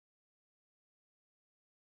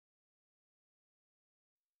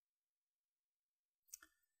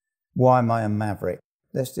Why am I a maverick?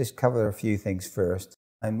 Let's just cover a few things first.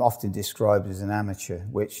 I'm often described as an amateur,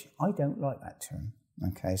 which I don't like that term.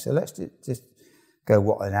 Okay, so let's just go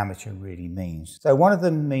what an amateur really means. So one of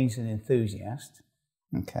them means an enthusiast,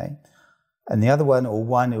 okay, and the other one, or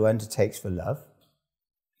one who undertakes for love,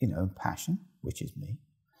 you know, passion, which is me.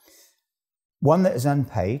 One that is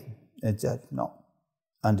unpaid and does not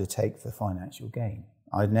undertake for financial gain.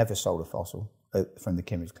 I've never sold a fossil from the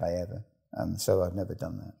Kimmeridge clay ever, so I've never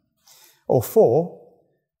done that. Or four,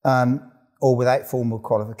 or without formal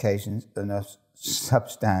qualifications and a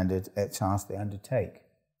substandard task they undertake.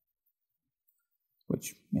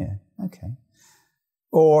 Which, yeah, okay.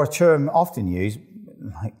 Or a term often used,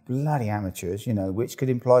 like bloody amateurs, you know, which could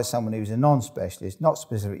imply someone who's a non-specialist, not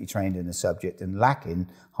specifically trained in the subject and lacking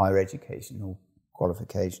higher educational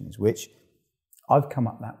qualifications, which I've come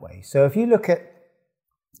up that way. So if you look at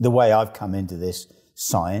the way I've come into this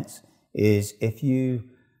science, is if you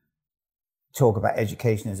talk about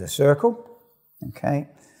education as a circle, okay,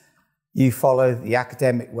 you follow the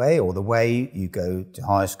academic way, or the way you go to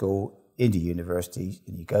high school, into universities,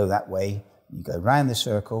 and you go that way, you go round the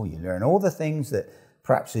circle, you learn all the things that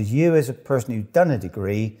perhaps as you, as a person who's done a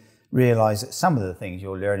degree, realise that some of the things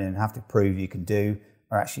you're learning and have to prove you can do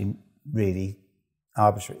are actually really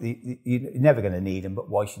arbitrary. You're never going to need them, but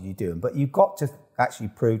why should you do them? But you've got to actually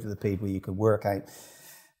prove to the people you can work out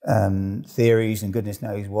theories and goodness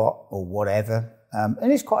knows what, or whatever.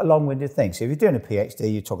 And it's quite a long-winded thing. So if you're doing a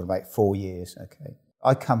PhD, you're talking about 4 years, okay.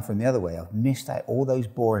 I come from the other way. I've missed out all those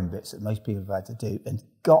boring bits that most people have had to do and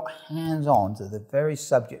got hands-on to the very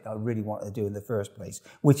subject I really wanted to do in the first place,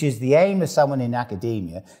 which is the aim of someone in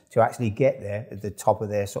academia to actually get there at the top of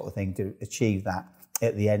their sort of thing, to achieve that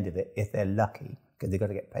at the end of it, if they're lucky, because they've got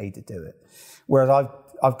to get paid to do it. Whereas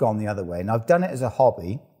I've gone the other way, and I've done it as a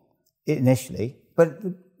hobby initially, but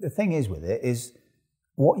the thing is with it is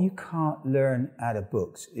what you can't learn out of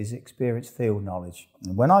books is experience, field knowledge.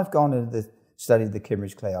 And when I've gone into studied the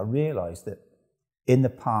Kimmeridge clay, I realised that in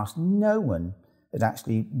the past, no one had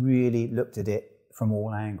actually really looked at it from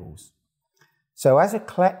all angles. So as a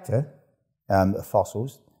collector of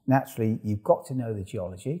fossils, naturally, you've got to know the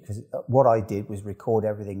geology, because what I did was record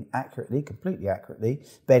everything accurately, completely accurately,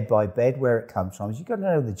 bed by bed, where it comes from. So you've got to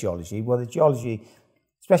know the geology. Well, the geology,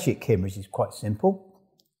 especially at Kimmeridge, is quite simple.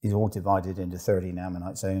 It's all divided into 13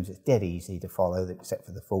 ammonite zones. It's dead easy to follow, except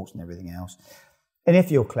for the faults and everything else. And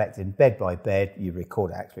if you're collecting bed by bed, you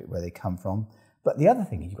record accurately where they come from. But the other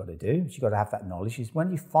thing you've got to do, is you've got to have that knowledge, is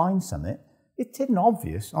when you find something, it's hidden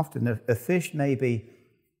obvious. Often a fish may be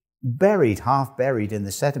buried, half buried in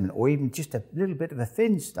the sediment, or even just a little bit of a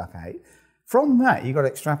fin stuck out. From that, you've got to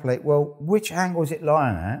extrapolate, well, which angle is it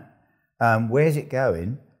lying at? Where's it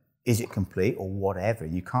going? Is it complete or whatever?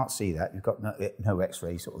 And you can't see that. You've got no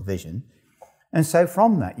X-ray sort of vision. And so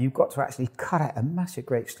from that, you've got to actually cut out a massive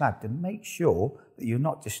great slab to make sure that you're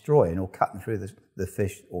not destroying or cutting through the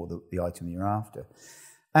fish or the item you're after.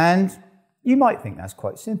 And you might think that's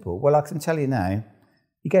quite simple. Well, I can tell you now,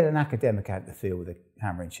 you get an academic out in the field with a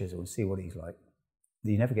hammer and chisel and see what he's like.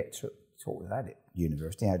 You never get taught that at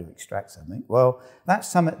university, how to extract something. Well, that's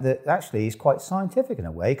something that actually is quite scientific in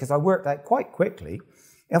a way, because I worked out quite quickly.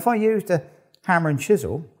 If I used a hammer and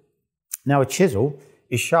chisel, now a chisel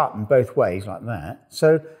is sharpened both ways like that.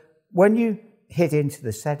 So when you hit into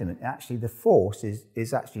the sediment, actually the force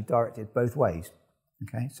is actually directed both ways.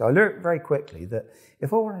 Okay, so I learned very quickly that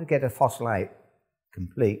if I wanted to get a fossil out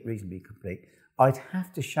complete, reasonably complete, I'd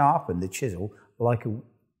have to sharpen the chisel like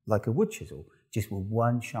a wood chisel, just with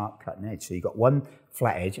one sharp cutting edge. So you've got one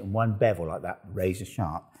flat edge and one bevel like that, razor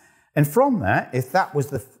sharp. And from that, if that was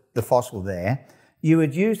the fossil there, you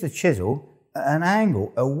would use the chisel at an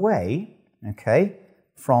angle away, okay,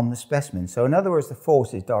 from the specimen. So in other words, the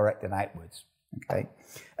force is directed outwards, okay?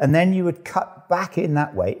 And then you would cut back in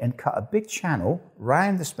that way and cut a big channel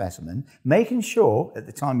round the specimen, making sure at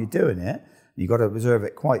the time you're doing it, you've got to observe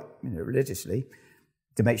it quite religiously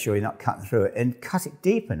to make sure you're not cutting through it, and cut it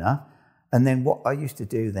deep enough. And then what I used to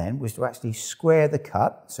do then was to actually square the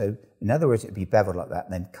cut. So in other words, it'd be beveled like that,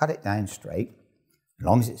 and then cut it down straight, as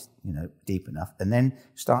long as it's deep enough, and then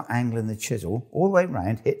start angling the chisel all the way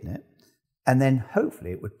around, hitting it, and then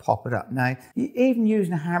hopefully it would pop it up. Now, even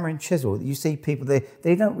using a hammer and chisel, you see people,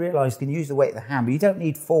 they don't realise you can use the weight of the hammer. You don't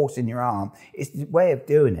need force in your arm. It's the way of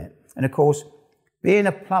doing it. And of course, being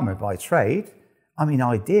a plumber by trade, I mean,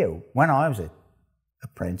 ideal. When I was an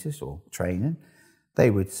apprentice or training, they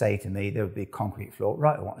would say to me, there would be a concrete floor.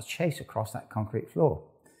 Right, I want to chase across that concrete floor.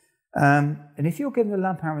 And if you're given a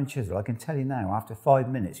lump hammer and chisel, I can tell you now, after 5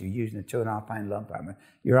 minutes, you're using a 2.5 pound lump hammer,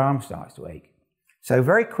 your arm starts to ache. So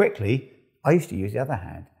very quickly, I used to use the other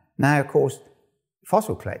hand. Now, of course,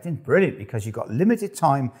 fossil collecting, brilliant, because you've got limited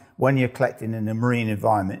time when you're collecting in a marine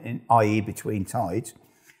environment, i.e. between tides.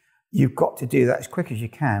 You've got to do that as quick as you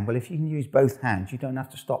can. Well, if you can use both hands, you don't have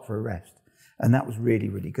to stop for a rest. And that was really,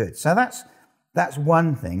 really good. So that's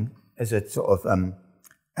one thing as a sort of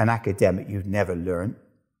an academic you've never learned.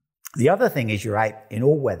 The other thing is you're out in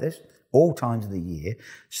all weathers, all times of the year.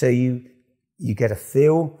 So you get a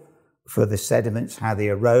feel for the sediments, how they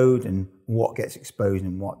erode and what gets exposed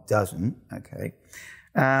and what doesn't, okay?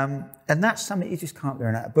 And that's something you just can't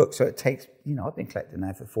learn out of books. So it takes, I've been collecting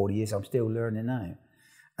now for 40 years, I'm still learning now.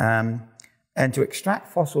 And to extract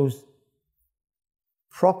fossils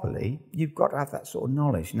properly, you've got to have that sort of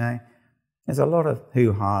knowledge. Now, there's a lot of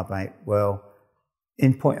hoo-ha about, well,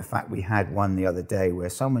 in point of fact, we had one the other day where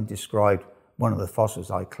someone described one of the fossils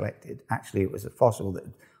I collected. Actually, it was a fossil that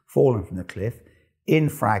had fallen from the cliff in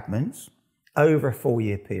fragments over a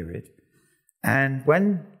 4-year period. And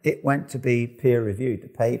when it went to be peer-reviewed, the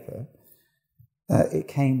paper, it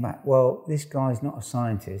came back, well, this guy's not a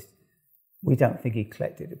scientist. We don't think he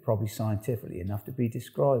collected it probably scientifically enough to be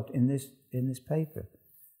described in this paper.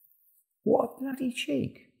 What a bloody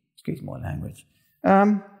cheek. Excuse my language.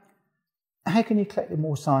 How can you collect it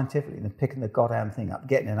more scientifically than picking the goddamn thing up,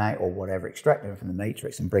 getting it out or whatever, extracting it from the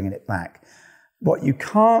matrix and bringing it back? What you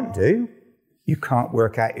can't do, you can't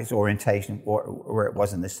work out its orientation or where it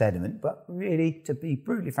was in the sediment, but really, to be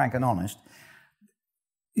brutally frank and honest,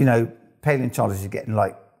 paleontologists are getting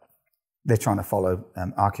like, they're trying to follow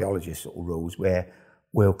archaeologist sort of rules where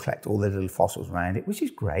we'll collect all the little fossils around it, which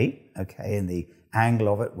is great, okay, and the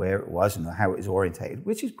angle of it, where it was and how it was orientated,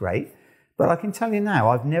 which is great. But I can tell you now,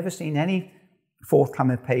 I've never seen any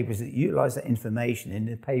forthcoming papers that utilize that information in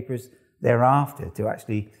the papers thereafter to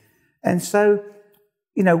actually, and so,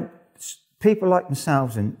 people like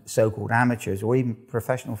themselves and so-called amateurs or even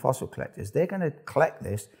professional fossil collectors, they're going to collect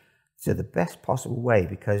this to the best possible way,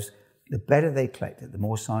 because the better they collect it, the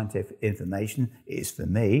more scientific information it is for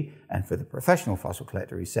me, and for the professional fossil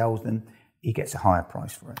collector who sells them, he gets a higher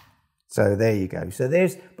price for it. So there you go. So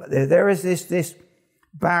there is this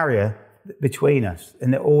barrier between us,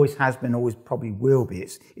 and there always has been, always probably will be.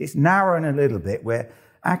 It's narrowing a little bit where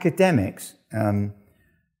academics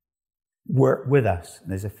work with us,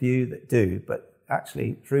 and there's a few that do, but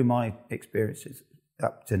actually through my experiences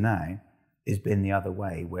up to now, it's been the other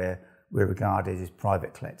way, where we're regarded as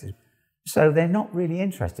private collectors. So they're not really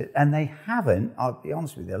interested, and they haven't, I'll be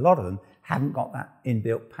honest with you, a lot of them haven't got that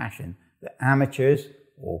inbuilt passion that amateurs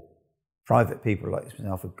or private people like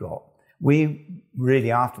myself have got. We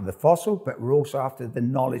really after the fossil, but we're also after the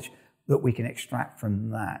knowledge that we can extract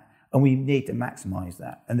from that, and we need to maximize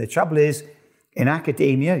that. And the trouble is, in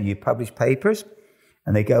academia, you publish papers,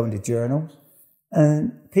 and they go into journals,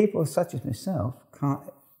 and people such as myself can't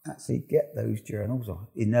actually get those journals, or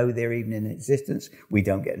they're even in existence. We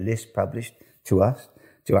don't get lists published to us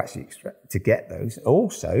to actually to get those.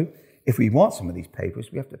 Also, if we want some of these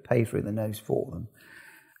papers, we have to pay through the nose for them.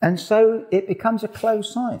 And so it becomes a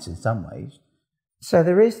closed science in some ways. So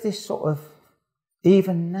there is this sort of,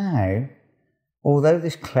 even now, although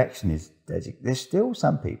this collection is designated, there's still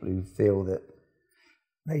some people who feel that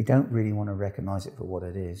they don't really want to recognize it for what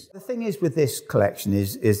it is. The thing is with this collection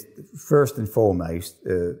is first and foremost,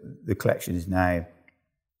 the collection is now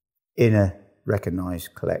in a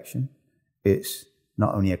recognized collection. It's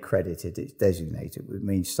not only accredited, it's designated, which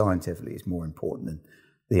means scientifically it's more important than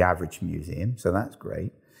the average museum, so that's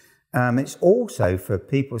great. It's also for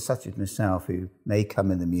people such as myself who may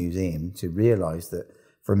come in the museum to realize that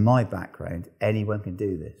from my background, anyone can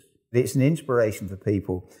do this. It's an inspiration for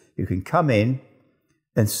people who can come in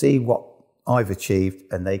and see what I've achieved,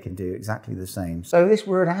 and they can do exactly the same. So this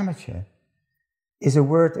word amateur is a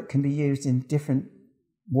word that can be used in different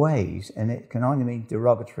ways, and it can either mean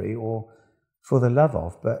derogatory or for the love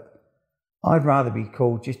of, but I'd rather be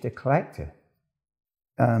called just a collector.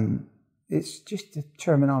 It's just a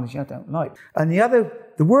terminology I don't like. And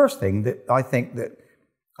the worst thing that I think that,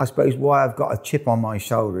 I suppose why I've got a chip on my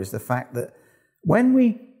shoulder is the fact that when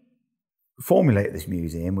we formulated this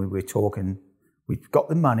museum, we were talking, we got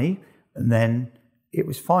the money, and then it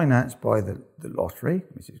was financed by the lottery,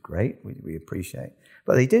 which is great, we appreciate.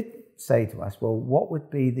 But they did say to us, well, what would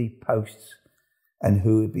be the posts and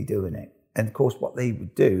who would be doing it? And of course, what they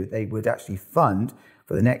would do, they would actually fund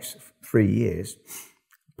for the next 3 years,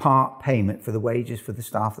 part payment for the wages for the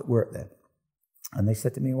staff that work there. And they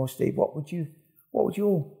said to me, well, Steve, what would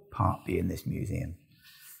your part be in this museum?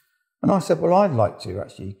 And I said, well, I'd like to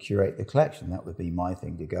actually curate the collection. That would be my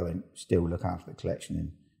thing, to go and still look after the collection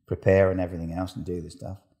and prepare and everything else and do the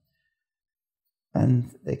stuff.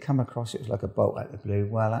 And they come across, it was like a bolt out of the blue.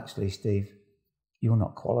 Well, actually, Steve, you're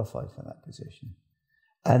not qualified for that position.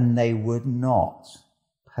 and they would not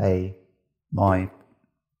pay my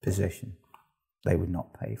position. They would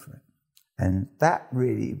not pay for it. And that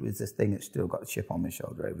really was the thing that still got a chip on my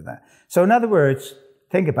shoulder over that. So in other words,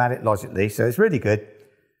 think about it logically. So it's really good.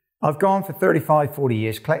 I've gone for 35, 40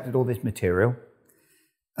 years, collected all this material.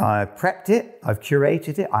 I prepped it, I've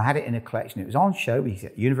curated it, I had it in a collection. It was on show, we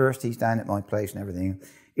had universities down at my place and everything.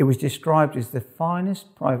 It was described as the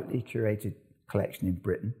finest privately curated collection in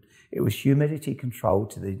Britain. It was humidity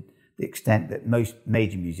controlled to the extent that most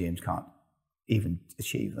major museums can't even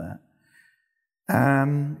achieve that.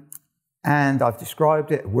 And I've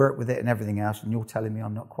described it, worked with it and everything else, and you're telling me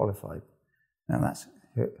I'm not qualified. Now that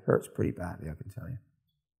hurts pretty badly, I can tell you.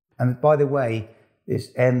 And by the way,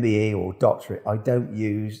 this MBE or doctorate, I don't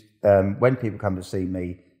use, when people come to see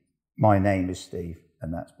me, my name is Steve,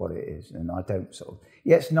 and that's what it is. And I don't sort of,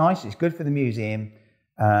 yeah, it's nice, it's good for the museum,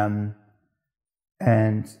 and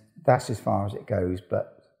that's as far as it goes.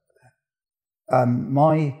 But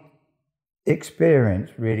my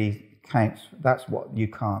experience really counts. That's what you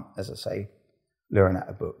can't, as I say, learn out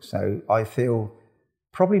of books. So I feel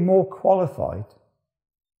probably more qualified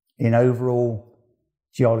in overall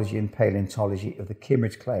geology and paleontology of the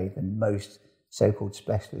Kimmeridge clay than most so-called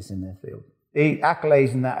specialists in their field. The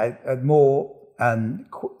accolades in that are more,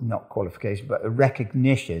 not qualification, but a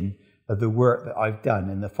recognition of the work that I've done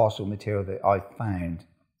and the fossil material that I've found.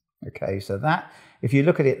 Okay, so that, if you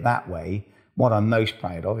look at it that way, what I'm most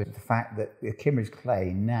proud of is the fact that the Kimmeridge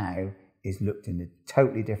clay now is looked in a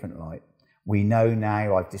totally different light. We know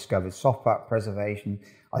now, I've discovered soft part preservation.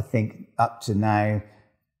 I think up to now,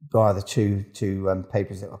 by the two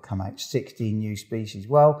papers that will come out, 16 new species.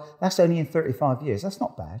 Well, that's only in 35 years. That's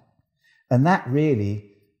not bad. And that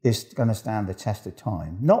really is going to stand the test of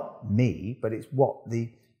time. Not me, but it's what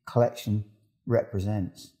the collection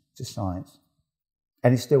represents to science.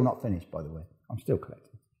 And it's still not finished, by the way. I'm still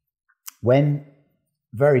collecting. When,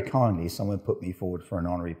 very kindly, someone put me forward for an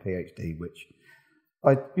honorary PhD, which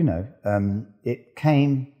it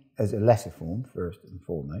came as a letter form, first and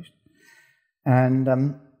foremost. And,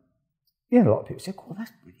 a lot of people said, "Oh,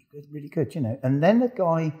 that's really good, you know." And then the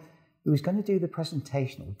guy who was going to do the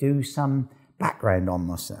presentation or do some background on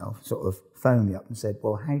myself sort of phoned me up and said,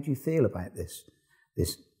 "Well, how do you feel about this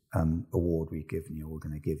award we're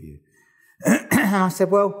going to give you?" And I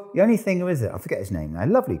said, "Well, the only thing with it, I forget his name now,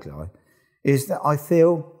 lovely guy, is that I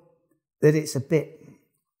feel that it's a bit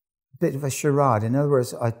of a charade. In other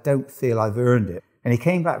words, I don't feel I've earned it." And he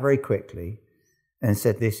came back very quickly and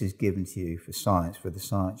said, "This is given to you for science, for the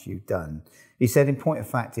science you've done." He said, in point of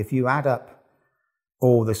fact, if you add up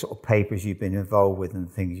all the sort of papers you've been involved with and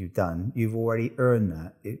the things you've done, you've already earned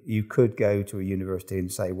that. You could go to a university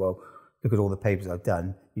and say, "Well, look at all the papers I've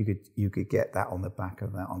done." You could get that on the back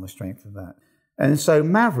of that, on the strength of that. And so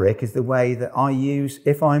Maverick is the way that I use,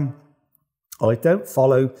 I don't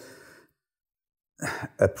follow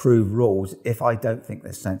approved rules if I don't think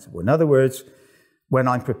they're sensible. In other words, when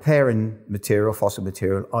I'm preparing material, fossil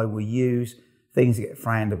material, I will use things that get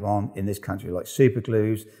frowned upon in this country, like super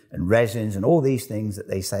glues and resins and all these things that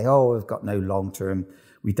they say, "Oh, we've got no long-term,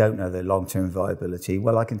 we don't know their long-term viability."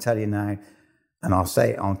 Well, I can tell you now, and I'll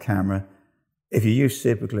say it on camera, if you use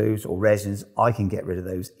super glues or resins, I can get rid of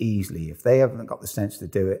those easily. If they haven't got the sense to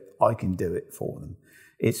do it, I can do it for them.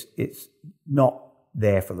 It's not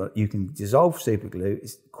there for that. You can dissolve super glue.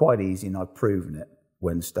 It's quite easy, and I've proven it.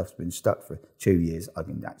 When stuff's been stuck for 2 years, I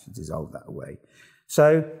can actually dissolve that away.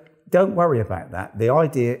 So don't worry about that. The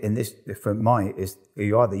idea in this, from mine, is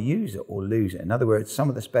you either use it or lose it. In other words, some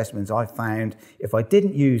of the specimens I found, if I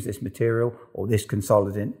didn't use this material or this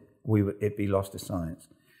consolidant, it'd be lost to science.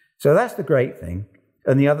 So that's the great thing.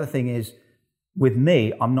 And the other thing is, with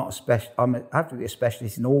me, I have to be a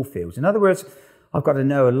specialist in all fields. In other words, I've got to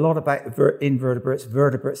know a lot about invertebrates,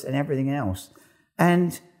 vertebrates, and everything else.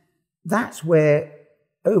 And that's where,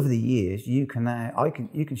 over the years, you can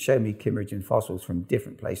show me Kimmeridge and fossils from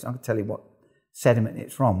different places. I can tell you what sediment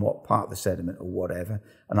it's from, what part of the sediment or whatever,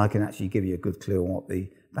 and I can actually give you a good clue on what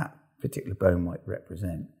that particular bone might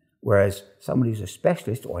represent. Whereas somebody who's a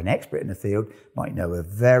specialist or an expert in the field might know a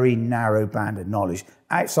very narrow band of knowledge.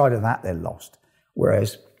 Outside of that, they're lost.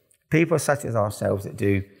 Whereas people such as ourselves that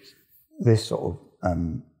do this sort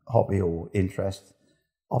of hobby or interest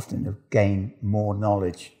often gain more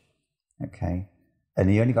knowledge, okay?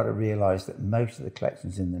 And you only got to realise that most of the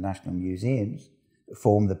collections in the national museums that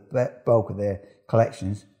form the bulk of their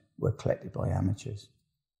collections were collected by amateurs.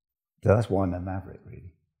 So that's why I'm a maverick,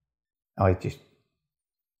 really. I just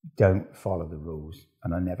don't follow the rules,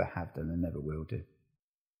 and I never have done and never will do.